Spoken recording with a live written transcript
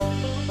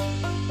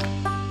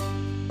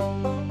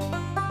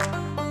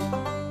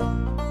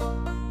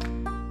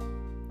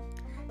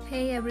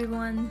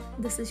everyone,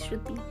 this is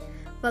Shruti.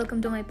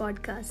 Welcome to my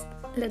podcast,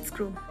 Let's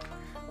Grow,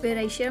 where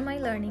I share my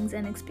learnings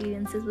and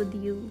experiences with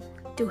you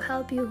to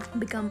help you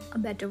become a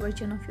better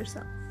version of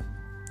yourself.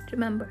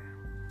 Remember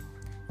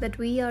that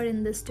we are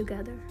in this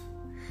together.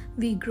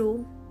 We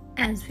grow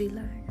as we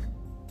learn.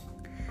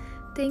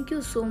 Thank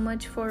you so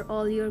much for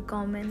all your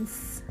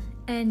comments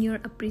and your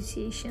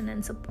appreciation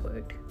and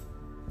support.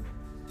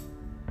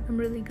 I'm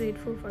really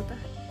grateful for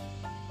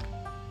that.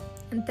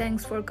 And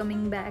thanks for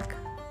coming back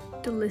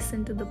to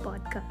listen to the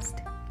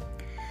podcast.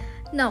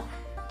 Now,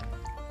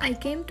 I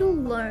came to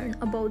learn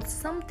about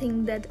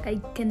something that I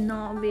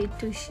cannot wait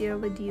to share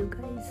with you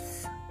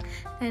guys.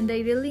 And I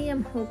really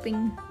am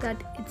hoping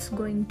that it's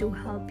going to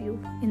help you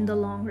in the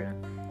long run.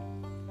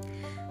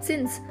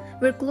 Since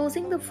we're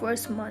closing the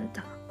first month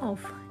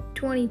of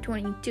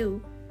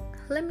 2022,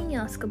 let me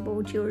ask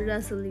about your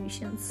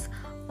resolutions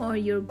or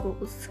your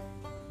goals.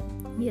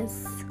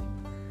 Yes.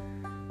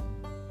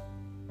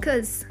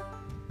 Because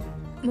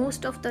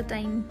most of the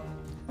time,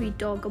 we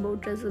talk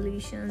about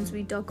resolutions,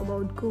 we talk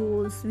about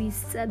goals, we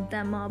set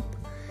them up.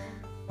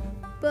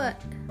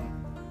 But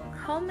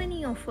how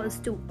many of us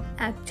do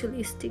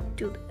actually stick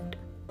to that,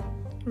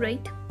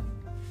 right?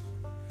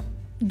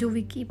 Do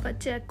we keep a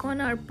check on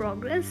our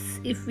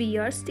progress if we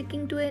are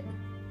sticking to it?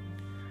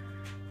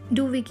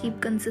 Do we keep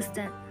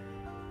consistent?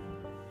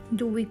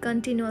 Do we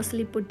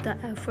continuously put the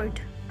effort?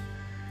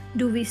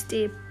 Do we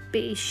stay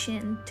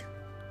patient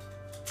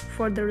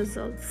for the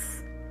results?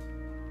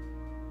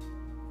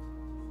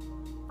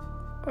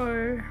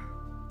 Or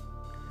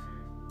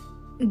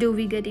do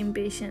we get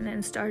impatient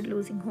and start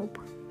losing hope?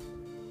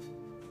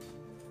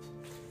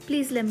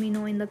 Please let me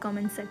know in the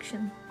comment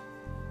section.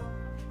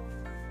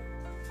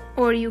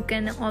 Or you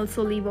can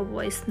also leave a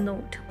voice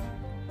note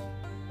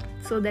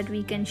so that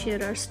we can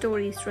share our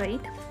stories,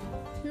 right?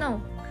 Now,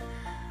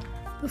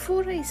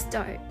 before I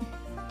start,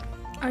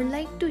 I'd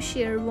like to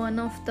share one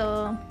of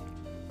the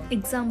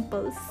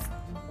examples.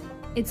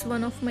 It's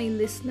one of my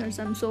listeners.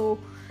 I'm so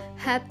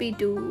happy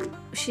to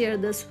share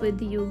this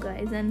with you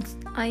guys, and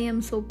I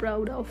am so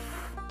proud of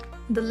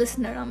the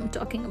listener I'm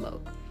talking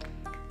about.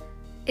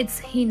 It's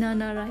Hina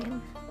Narayan.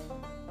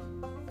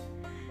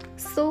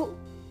 So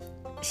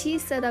she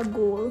set a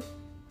goal.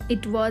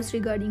 It was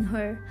regarding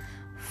her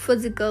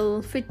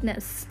physical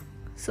fitness.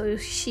 So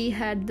she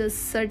had this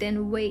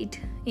certain weight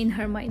in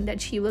her mind that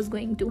she was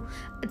going to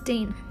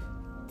attain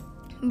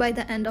by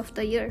the end of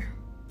the year.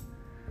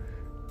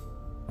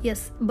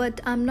 Yes,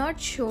 but I'm not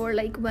sure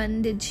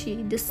when did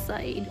she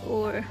decide,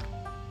 or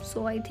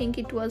so I think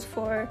it was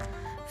for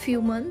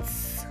few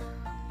months,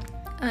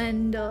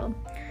 and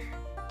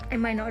I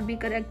might not be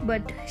correct,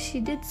 but she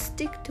did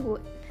stick to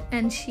it,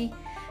 and she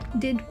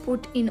did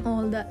put in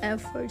all the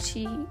effort.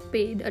 She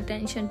paid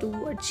attention to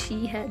what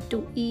she had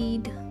to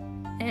eat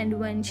and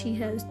when she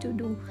has to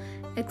do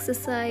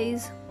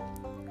exercise.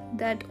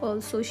 That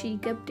also she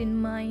kept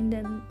in mind,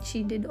 and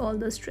she did all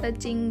the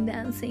stretching,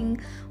 dancing,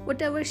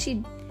 whatever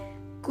she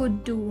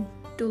could do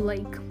to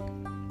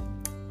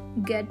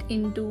get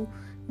into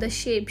the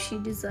shape she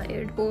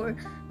desired or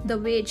the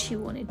weight she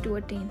wanted to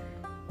attain.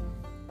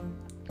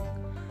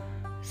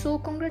 So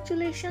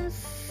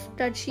congratulations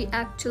that she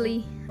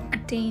actually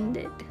attained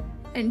it,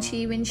 and she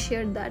even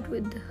shared that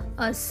with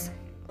us.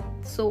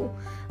 So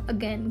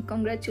again,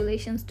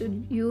 congratulations to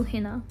you,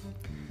 Hina.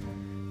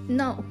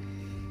 Now,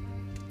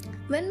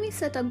 when we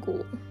set a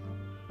goal,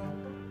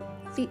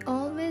 we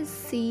always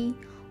see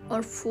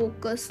or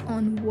focus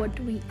on what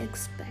we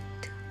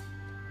expect.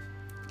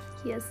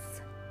 Yes,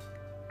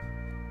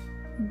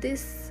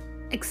 this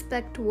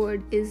expect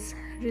word is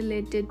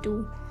related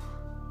to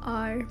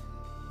our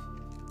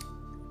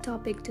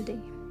topic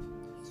today.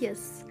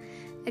 Yes,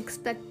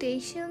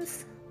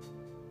 expectations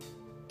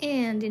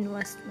and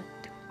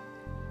investment.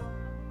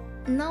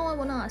 Now I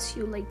want to ask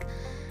you,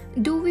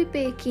 do we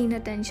pay keen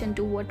attention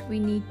to what we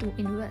need to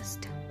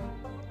invest?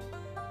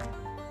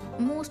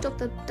 Most of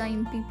the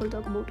time people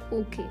talk about,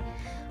 okay,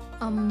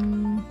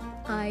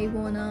 I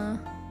wanna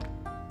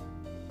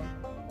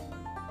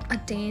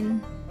attain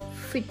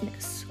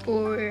fitness,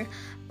 or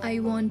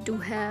I want to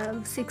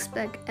have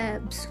six-pack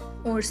abs,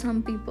 or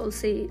some people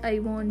say I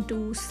want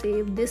to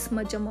save this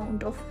much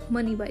amount of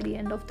money by the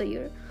end of the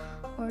year,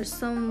 or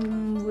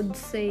some would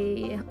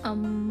say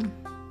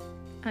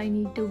I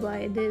need to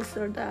buy this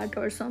or that,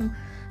 or some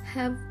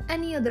have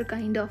any other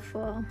kind of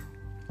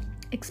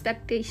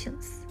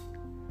expectations.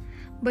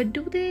 But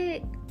do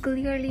they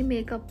clearly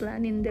make a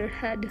plan in their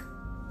head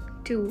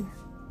to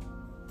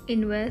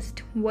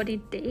invest what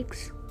it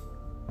takes?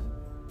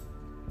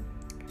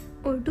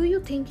 Or do you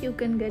think you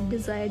can get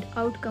desired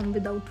outcome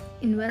without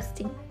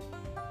investing?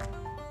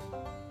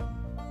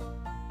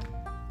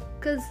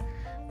 Because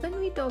when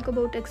we talk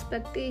about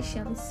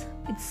expectations,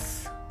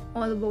 it's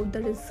all about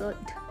the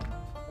result,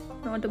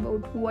 not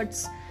about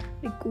what's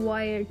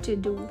required to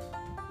do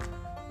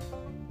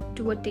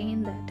to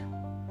attain that.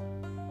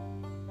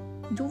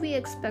 Do we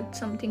expect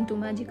something to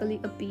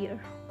magically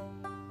appear?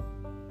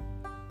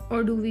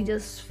 Or do we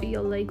just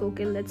feel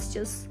okay, let's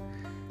just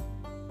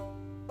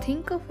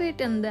think of it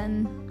and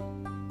then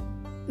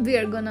we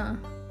are gonna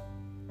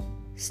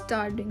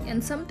starting.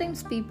 And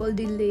sometimes people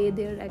delay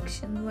their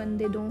action when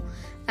they don't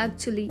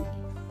actually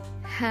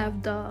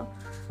have the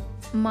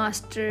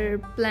master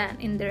plan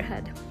in their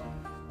head.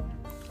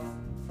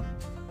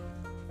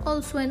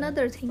 Also,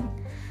 another thing,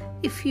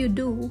 if you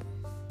do,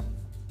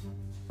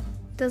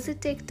 does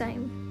it take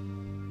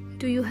time?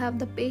 Do you have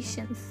the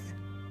patience?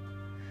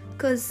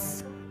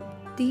 Because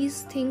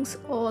these things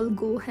all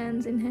go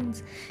hands in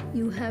hands.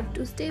 You have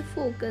to stay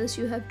focused,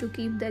 you have to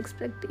keep the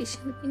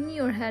expectation in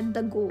your head,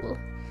 the goal,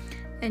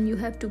 and you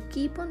have to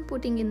keep on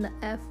putting in the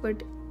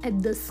effort.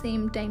 At the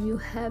same time, you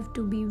have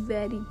to be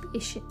very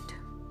patient,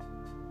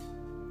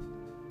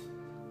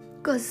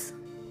 because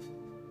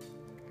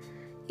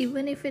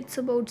even if it's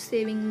about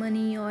saving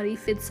money or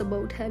if it's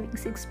about having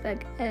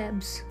six-pack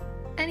abs,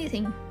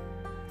 anything,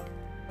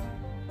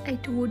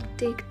 it would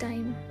take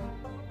time.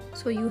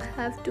 So you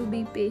have to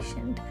be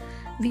patient.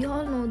 We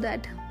all know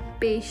that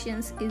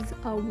patience is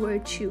a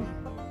virtue,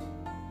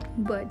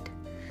 but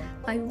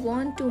I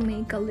want to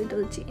make a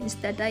little change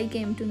that I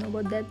came to know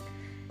about, that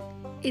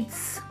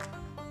it's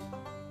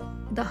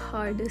the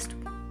hardest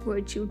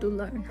virtue to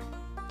learn.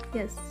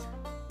 Yes,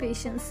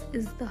 patience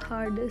is the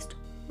hardest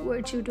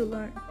virtue to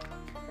learn.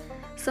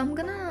 So I'm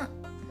gonna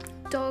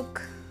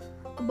talk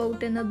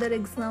about another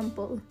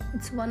example.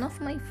 It's one of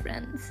my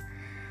friends.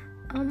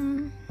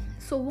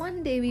 So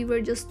one day we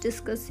were just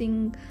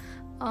discussing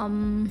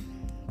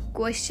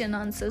question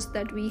answers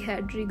that we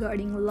had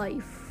regarding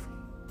life.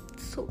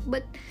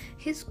 But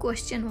his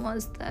question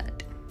was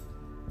that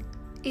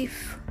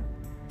if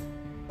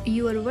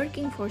you are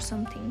working for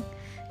something,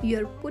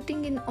 you are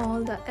putting in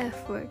all the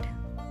effort,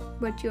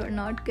 but you are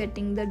not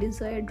getting the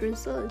desired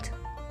result,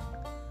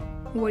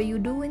 what do you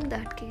do in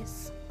that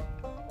case?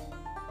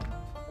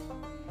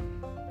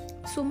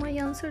 So my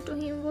answer to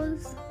him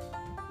was,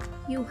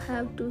 you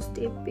have to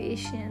stay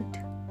patient.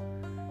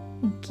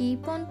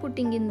 Keep on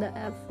putting in the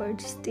effort,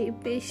 stay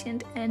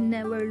patient, and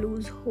never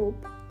lose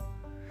hope.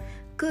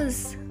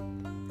 Because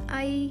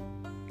I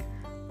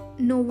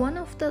know one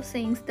of the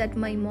sayings that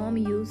my mom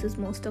uses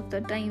most of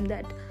the time,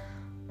 that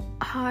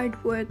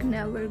hard work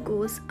never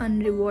goes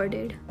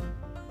unrewarded.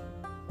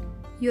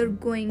 You're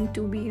going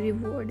to be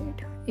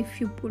rewarded if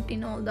you put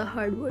in all the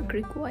hard work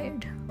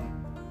required.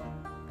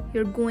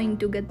 You're going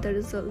to get the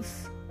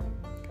results.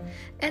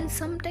 And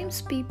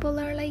sometimes people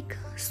are like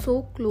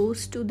so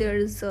close to their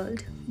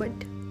result, but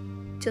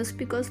just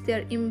because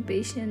they're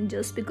impatient,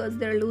 just because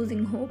they're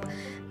losing hope,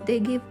 they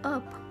give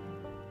up,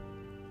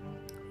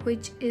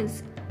 which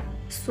is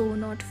so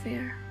not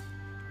fair.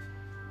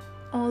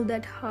 All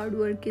that hard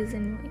work is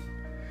in mind.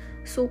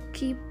 So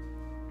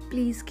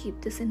please keep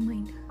this in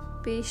mind.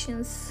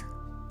 Patience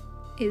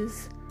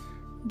is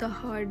the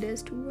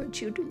hardest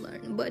virtue to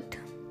learn, but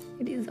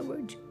it is a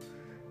virtue.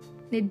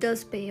 It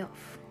does pay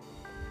off.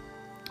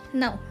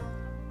 Now,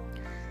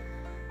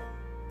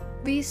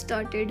 we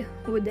started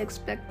with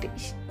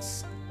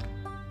expectations,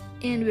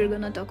 and we're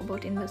gonna talk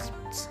about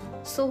investments.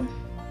 So,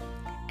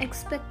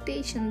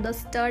 expectation, the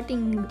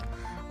starting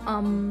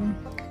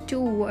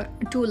two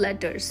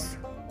letters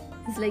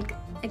is like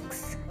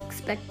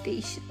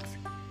expectations.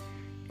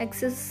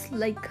 X is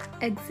like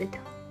exit.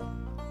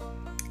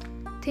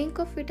 Think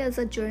of it as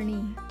a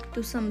journey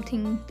to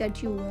something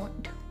that you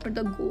want, or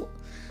the goal.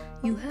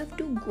 You have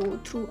to go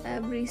through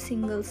every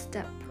single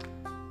step,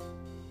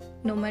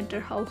 no matter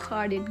how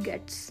hard it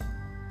gets.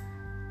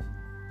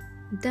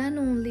 Then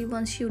only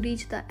once you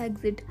reach the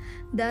exit,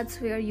 that's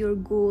where your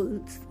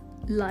goals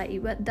lie,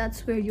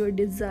 that's where your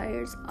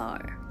desires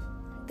are.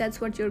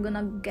 That's what you're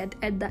gonna get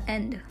at the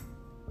end.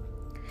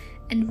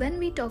 And when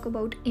we talk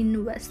about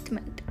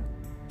investment,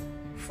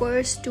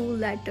 first two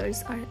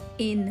letters are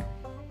in.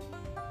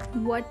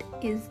 What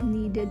is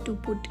needed to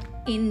put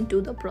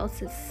into the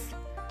process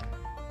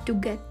to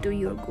get to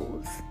your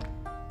goals,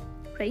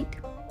 right?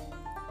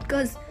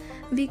 Because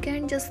we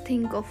can't just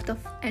think of the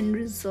end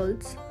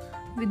results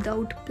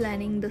without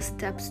planning the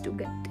steps to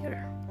get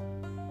there.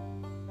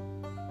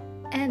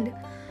 And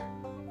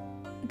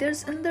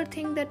there's another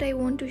thing that I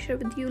want to share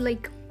with you,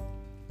 like,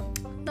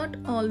 not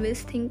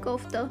always think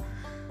of the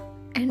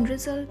end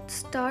result.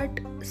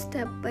 Start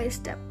step by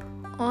step.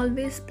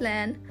 Always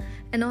plan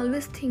and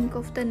always think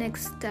of the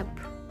next step.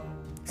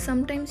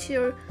 Sometimes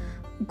your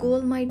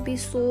goal might be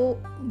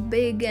so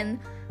big and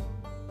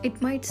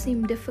it might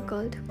seem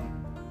difficult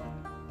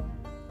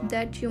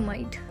that you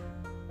might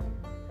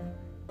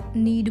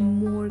need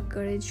more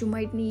courage. You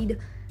might need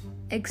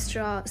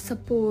extra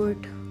support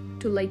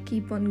to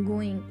keep on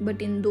going.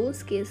 But in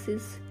those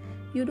cases,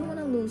 you don't want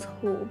to lose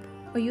hope,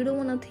 or you don't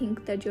want to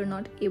think that you're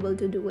not able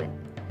to do it.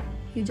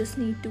 You just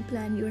need to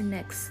plan your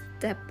next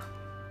step.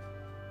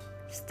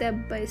 Step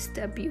by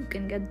step, you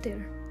can get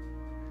there.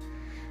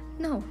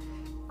 Now,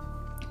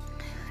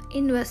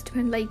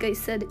 investment, like I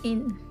said,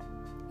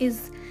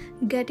 is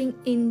getting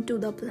into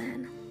the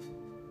plan,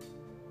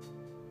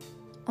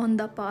 on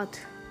the path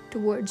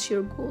towards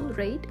your goal,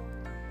 right?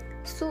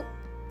 So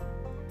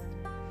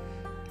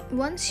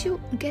once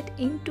you get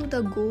into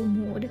the go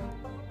mode,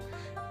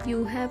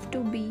 you have to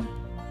be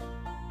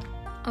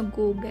a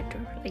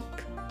go-getter.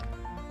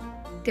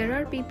 There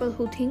are people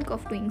who think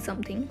of doing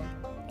something,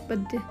 but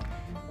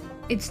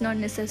it's not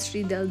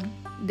necessary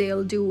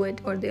they'll do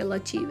it or they'll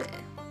achieve it.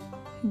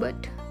 But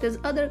there's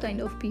other kind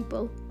of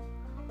people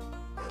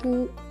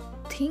who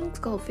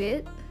think of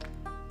it,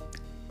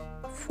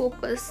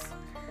 focus,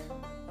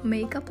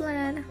 make a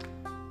plan,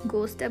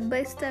 go step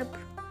by step,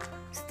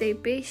 stay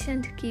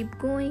patient, keep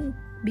going,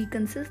 be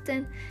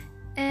consistent,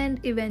 and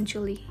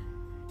eventually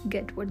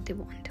get what they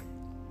want.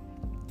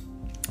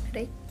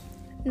 Right?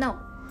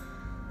 Now,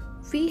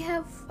 we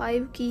have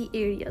 5 key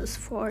areas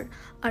for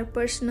our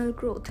personal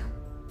growth,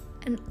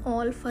 and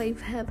all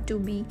 5 have to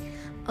be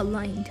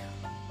aligned.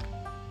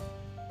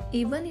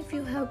 Even if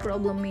you have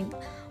problem in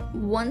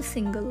one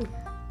single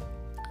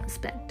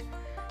aspect,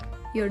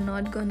 you're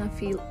not gonna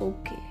feel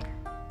okay,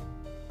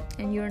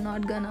 and you're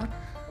not gonna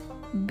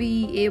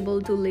be able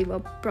to live a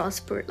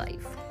prosper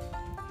life.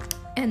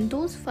 And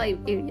those 5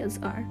 areas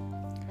are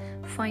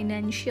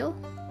financial,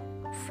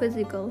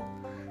 physical,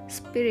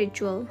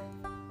 spiritual,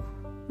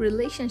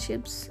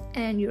 relationships,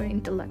 and your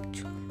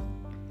intellectual.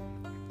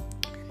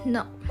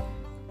 Now,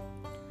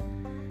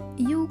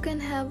 you can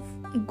have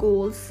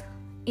goals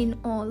in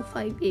all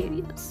 5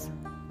 areas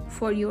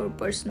for your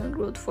personal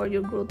growth, for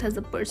your growth as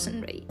a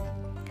person, right?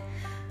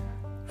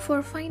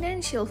 For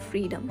financial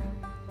freedom,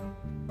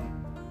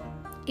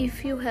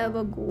 if you have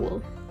a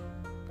goal,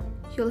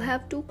 you'll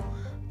have to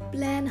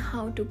plan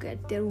how to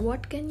get there.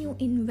 What can you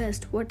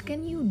invest? What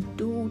can you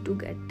do to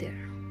get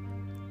there?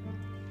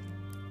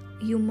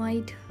 You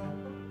might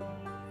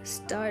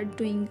start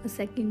doing a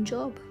second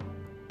job,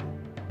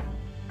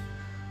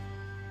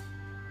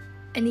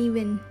 and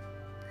even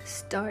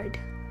start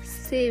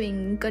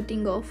saving,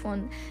 cutting off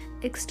on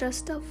extra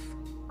stuff.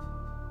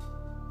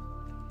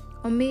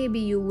 Or maybe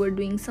you were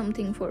doing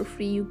something for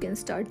free, you can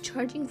start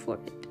charging for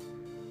it.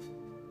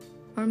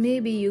 Or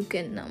maybe you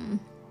can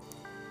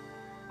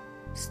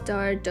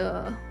start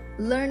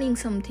learning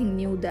something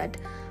new that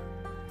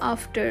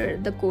after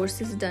the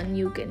course is done,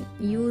 you can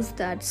use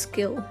that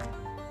skill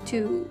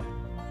to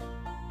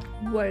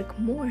work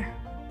more.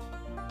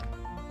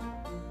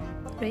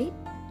 Right?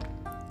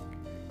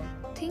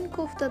 Think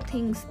of the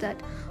things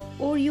that,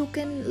 or you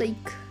can,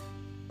 like,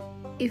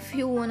 if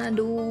you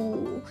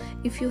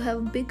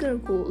have bigger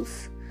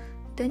goals,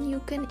 then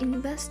you can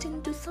invest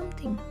into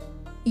something.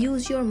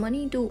 Use your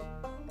money to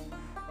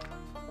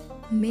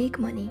make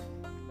money.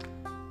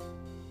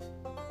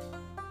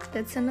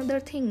 That's another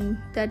thing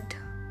that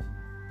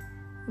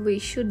we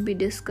should be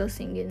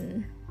discussing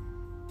in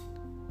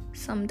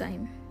some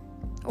time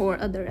or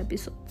other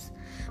episodes.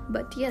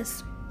 But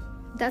yes,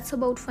 that's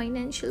about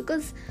financial,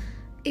 because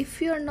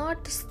if you're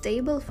not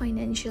stable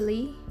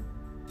financially,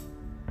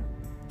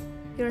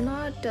 you're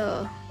not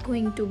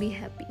going to be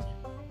happy.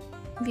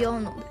 We all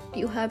know that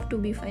you have to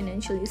be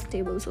financially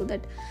stable so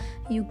that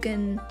you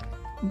can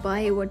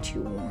buy what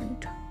you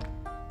want,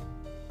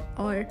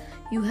 or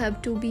you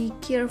have to be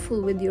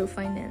careful with your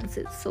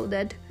finances so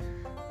that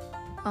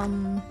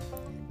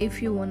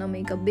if you want to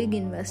make a big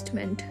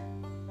investment,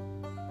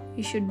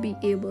 you should be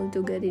able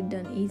to get it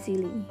done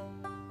easily.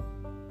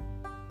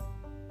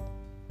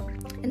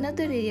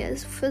 Another area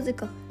is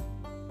physical,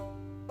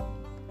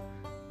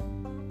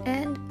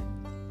 and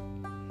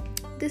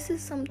this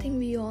is something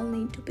we all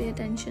need to pay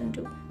attention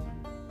to.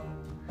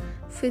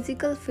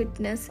 Physical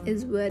fitness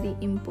is very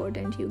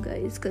important, you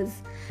guys,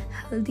 because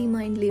healthy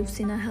mind lives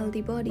in a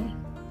healthy body.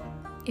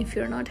 If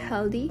you're not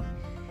healthy,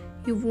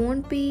 you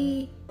won't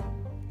be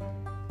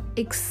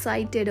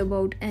excited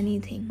about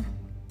anything.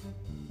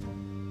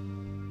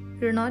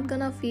 You're not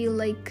gonna feel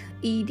like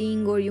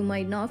eating, or you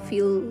might not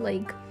feel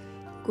like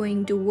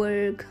going to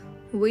work,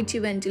 which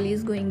eventually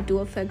is going to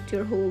affect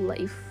your whole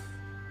life.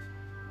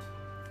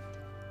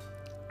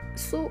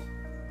 So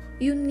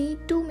you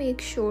need to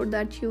make sure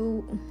that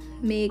you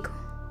make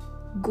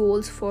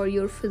goals for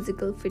your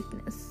physical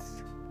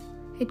fitness.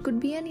 It could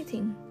be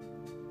anything.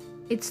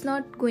 It's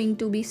not going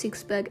to be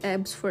 6-pack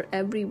abs for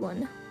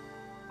everyone.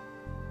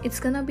 It's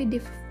gonna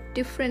be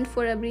different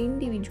for every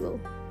individual.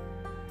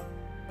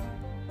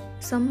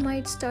 Some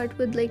might start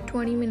with like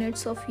 20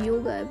 minutes of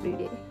yoga every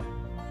day,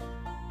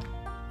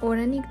 or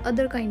any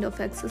other kind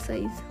of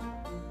exercise.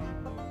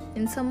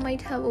 And some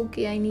might have,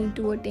 okay, I need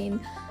to attain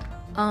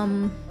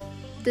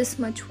this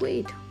much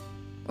weight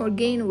or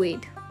gain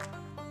weight,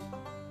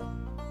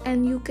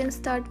 and you can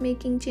start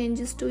making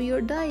changes to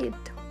your diet.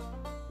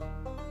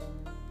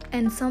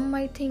 And some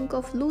might think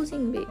of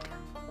losing weight.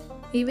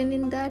 Even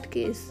in that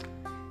case,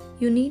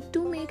 you need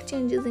to make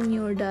changes in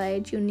your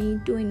diet. You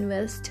need to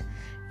invest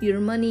your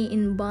money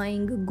in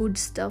buying good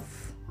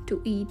stuff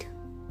to eat,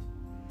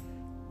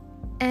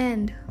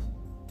 and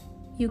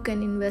you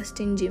can invest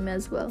in gym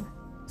as well,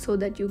 so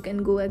that you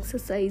can go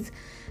exercise,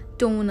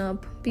 tone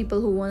up. People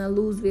who want to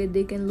lose weight,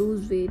 they can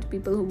lose weight.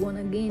 People who want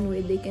to gain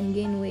weight, they can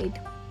gain weight.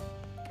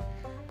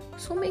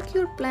 So make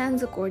your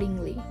plans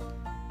accordingly.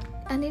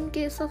 And in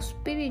case of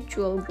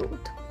spiritual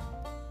growth,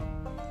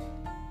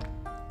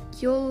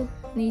 you'll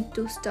need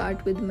to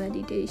start with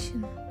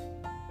meditation.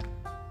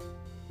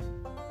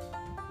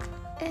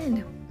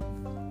 And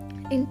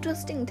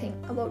interesting thing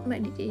about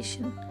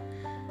meditation,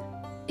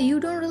 You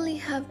don't really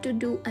have to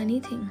do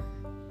anything.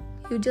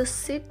 You just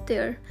sit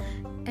there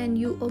and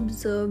you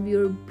observe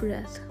your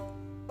breath.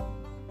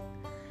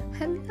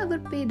 Have you ever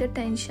paid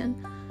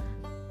attention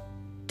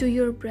to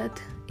your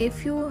breath?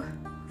 If you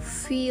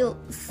feel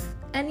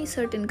any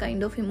certain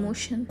kind of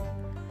emotion,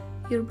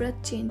 your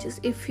breath changes.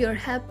 If you're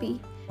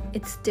happy,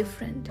 it's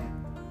different.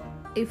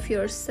 If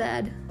you're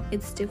sad,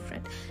 it's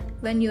different.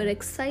 When you're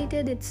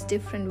excited, it's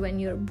different. When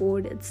you're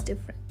bored, it's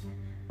different.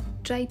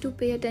 Try to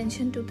pay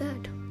attention to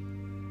that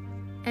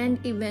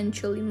and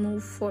eventually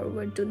move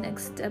forward to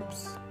next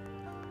steps.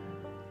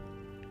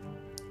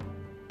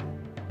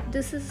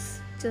 This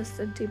is just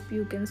a tip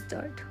you can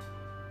start,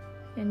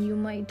 and you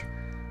might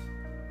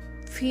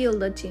feel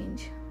the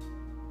change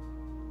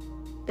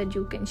that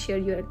you can share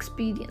your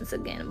experience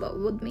again about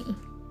with me.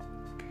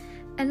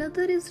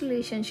 Another is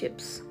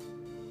relationships.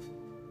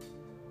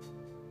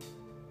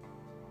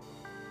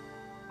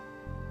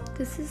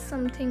 This is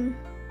something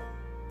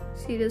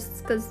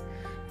serious because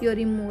your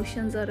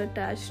emotions are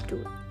attached to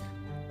it.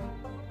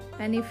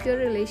 And if your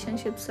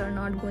relationships are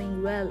not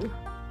going well,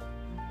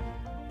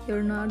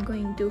 you're not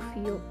going to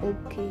feel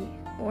okay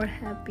or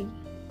happy.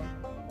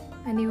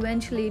 And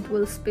eventually it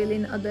will spill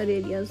in other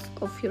areas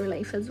of your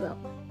life as well.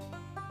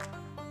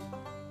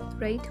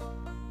 Right?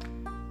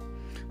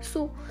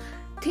 So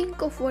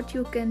think of what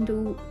you can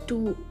do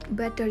to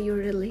better your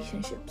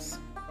relationships.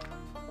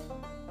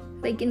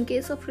 Like in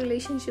case of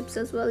relationships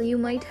as well, you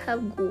might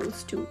have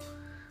goals too.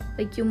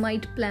 Like you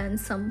might plan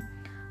some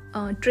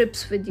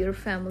trips with your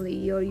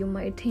family, or you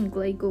might think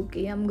like,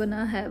 okay, I'm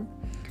gonna have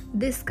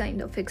this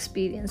kind of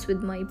experience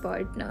with my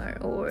partner,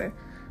 or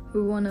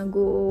we wanna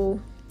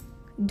go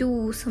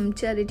do some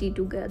charity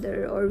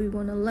together, or we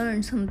wanna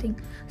learn something.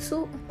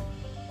 So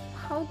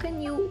how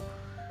can you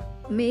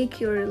make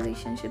your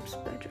relationships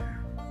better?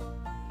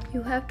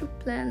 You have to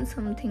plan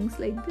some things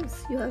like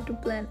this. You have to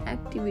plan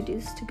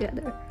activities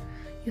together.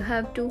 You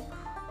have to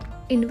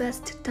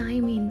invest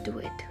time into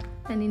it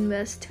and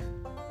invest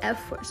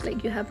efforts.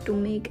 Like you have to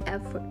make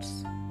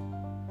efforts.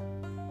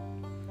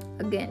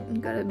 Again,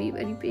 you gotta be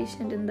very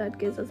patient in that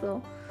case as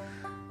well.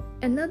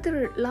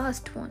 Another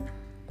last one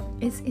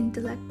is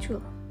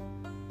intellectual.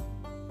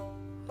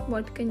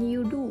 What can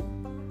you do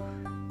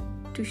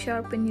to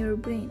sharpen your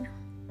brain,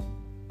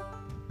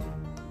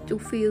 to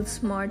feel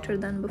smarter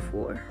than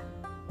before?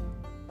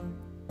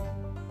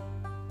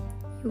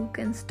 You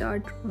can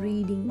start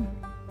reading,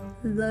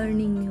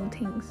 learning new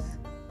things,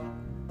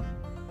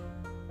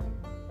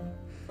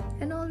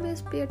 and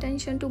always pay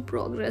attention to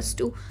progress,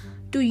 to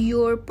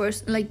your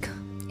person. Like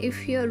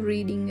if you're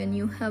reading and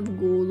you have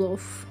goal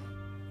of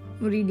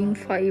reading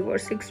 5 or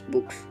 6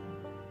 books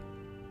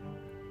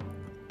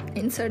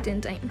in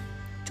certain time,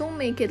 don't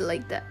make it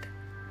like that.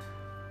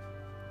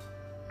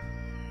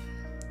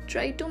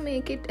 Try to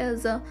make it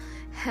as a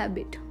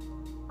habit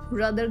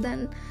rather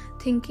than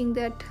thinking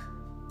that,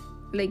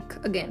 like,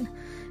 again,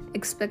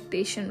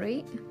 expectation,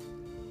 right?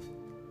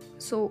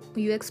 So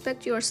you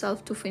expect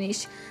yourself to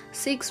finish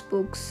 6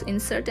 books in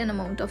certain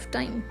amount of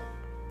time,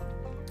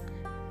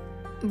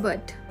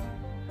 but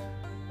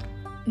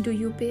do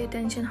you pay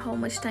attention how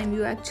much time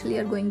you actually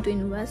are going to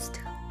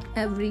invest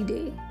every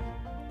day?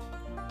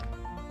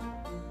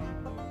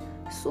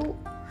 So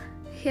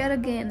here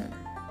again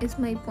is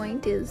my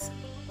point is,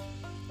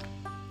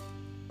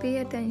 pay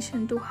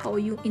attention to how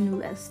you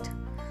invest.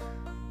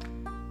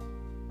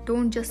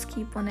 Don't just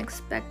keep on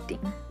expecting,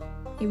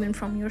 even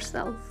from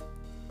yourself.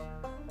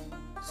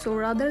 So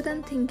rather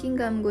than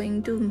thinking I'm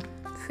going to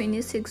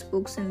finish 6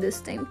 books in this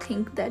time,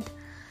 think that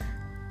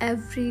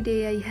every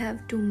day I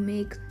have to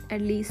make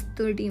at least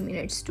 30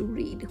 minutes to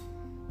read.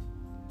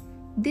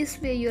 This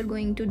way you're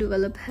going to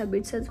develop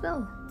habits as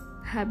well,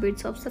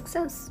 habits of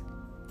success.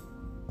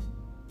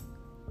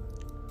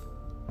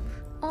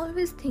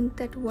 Always think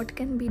that what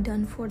can be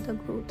done for the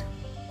growth.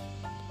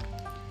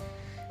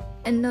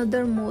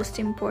 Another most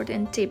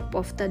important tip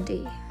of the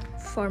day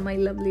for my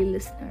lovely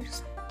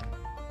listeners: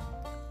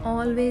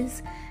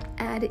 always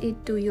add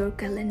it to your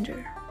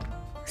calendar.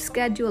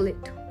 Schedule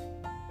it.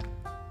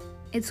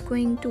 It's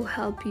going to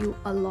help you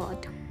a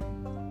lot.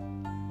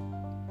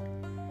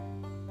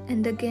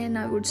 And again,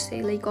 I would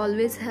say, like,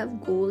 always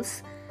have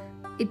goals,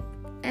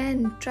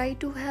 and try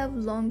to have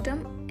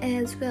long-term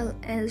as well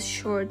as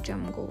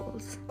short-term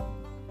goals.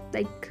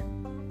 Like,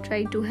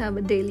 try to have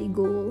a daily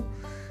goal,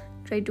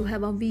 try to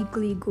have a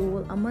weekly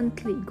goal, a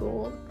monthly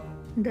goal,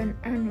 then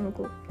annual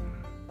goal,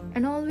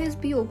 and always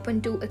be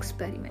open to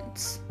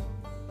experiments.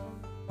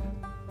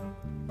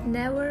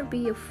 Never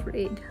be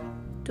afraid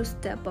to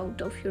step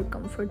out of your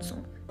comfort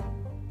zone.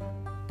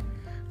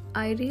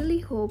 I really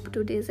hope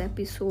today's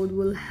episode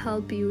will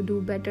help you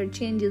do better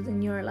changes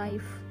in your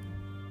life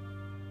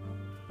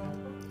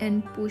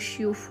and push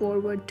you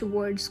forward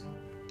towards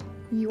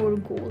your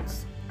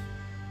goals.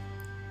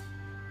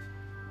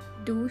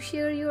 Do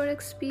share your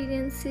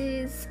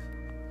experiences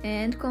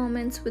and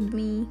comments with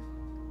me,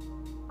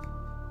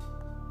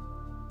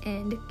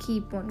 and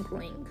keep on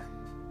growing.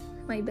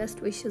 My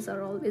best wishes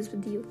are always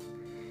with you.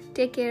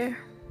 Take care.